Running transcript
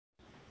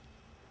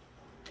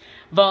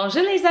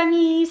Bonjour les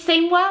amis,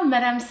 c'est moi,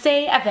 Madame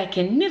C, avec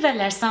une nouvelle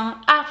leçon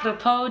à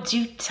propos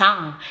du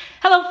temps.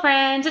 Hello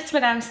friends, it's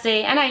Madame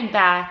C and I'm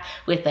back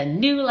with a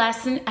new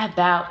lesson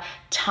about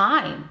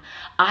time.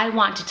 I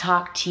want to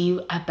talk to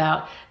you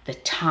about the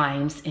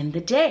times in the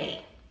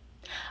day.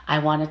 I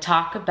want to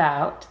talk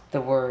about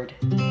the word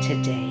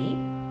today,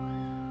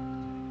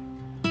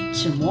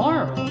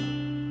 tomorrow,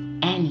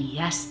 and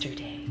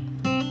yesterday.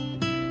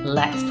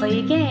 Let's play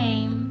a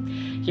game.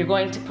 You're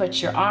going to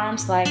put your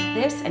arms like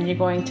this and you're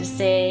going to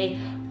say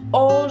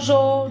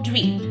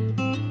aujourd'hui.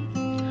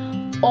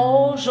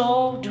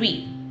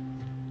 Aujourd'hui.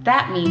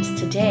 That means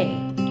today,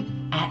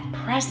 at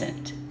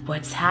present,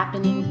 what's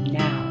happening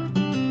now.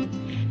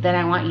 Then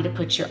I want you to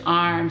put your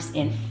arms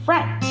in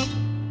front,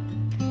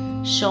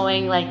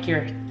 showing like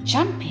you're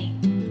jumping.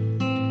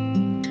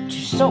 Tu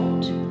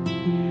sautes.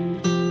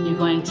 You're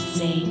going to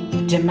say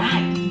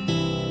demain.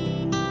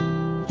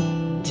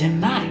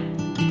 Demain.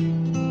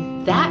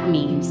 That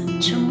means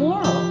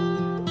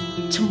tomorrow.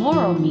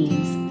 Tomorrow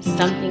means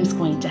something's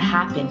going to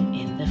happen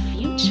in the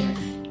future.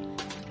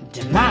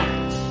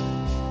 Demain.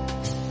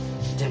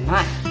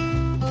 Demain.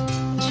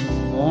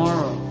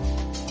 Tomorrow.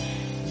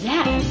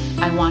 Then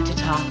I want to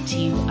talk to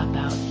you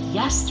about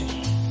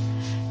yesterday.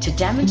 To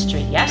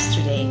demonstrate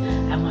yesterday,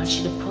 I want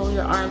you to pull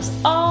your arms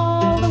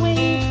all the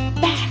way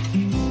back.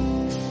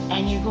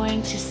 And you're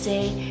going to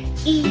say,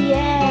 hier.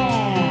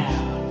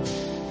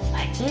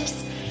 Like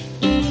this.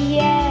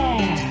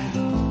 Hier.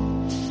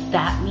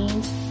 That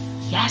means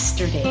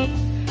yesterday.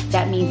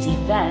 That means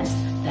events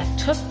that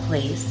took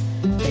place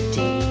the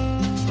day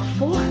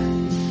before.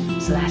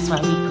 So that's why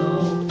we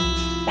go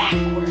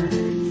backwards.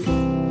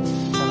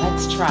 So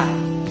let's try.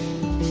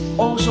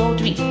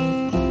 Aujourd'hui.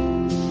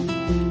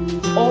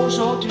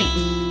 Aujourd'hui.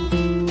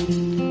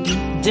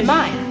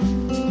 Demain.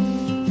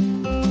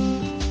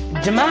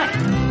 Demain.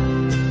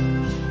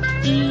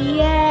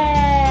 Hier.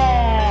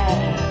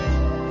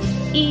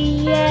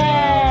 Hier.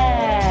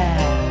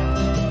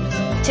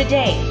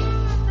 Today.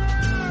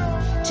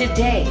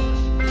 Today.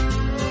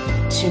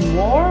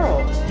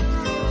 Tomorrow.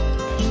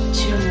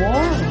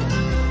 Tomorrow.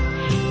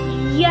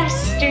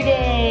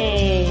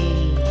 Yesterday.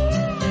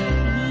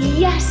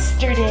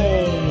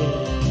 Yesterday.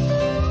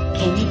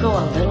 Can you go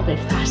a little bit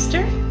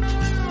faster?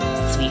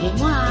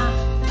 Suivez-moi.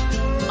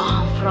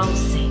 En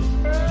français.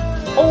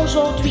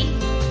 Aujourd'hui.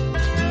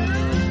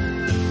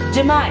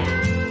 Demain.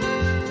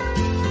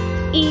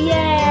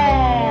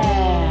 Hier.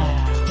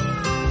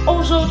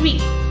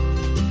 Aujourd'hui.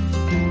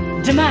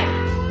 Demain.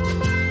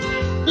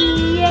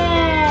 Hier.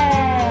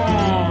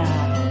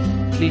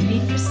 Plus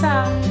vite que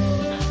ça.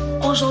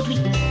 Aujourd'hui.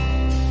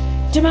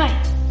 Demain.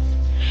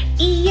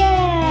 Hier.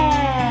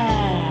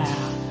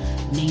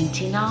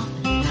 Maintenant,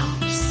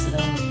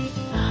 slowly.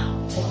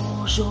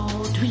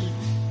 Aujourd'hui.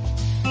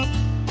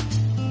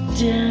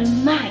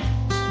 Demain.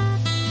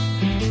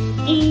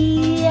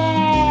 Hier.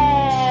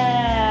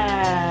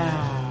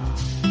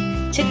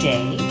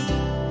 Today.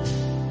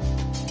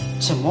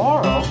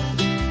 Tomorrow.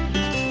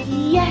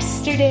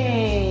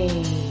 Yesterday.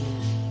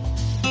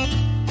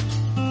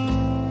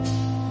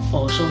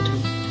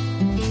 Aujourd'hui.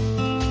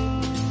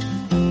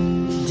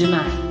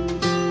 Demain.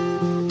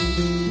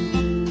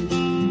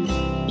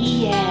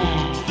 Hier.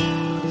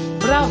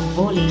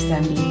 Bravo les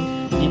amis.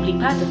 N'oubliez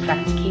pas de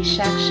pratiquer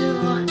chaque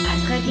jour. À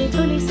très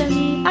bientôt les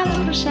amis. À la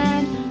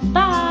prochaine.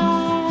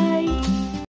 Bye.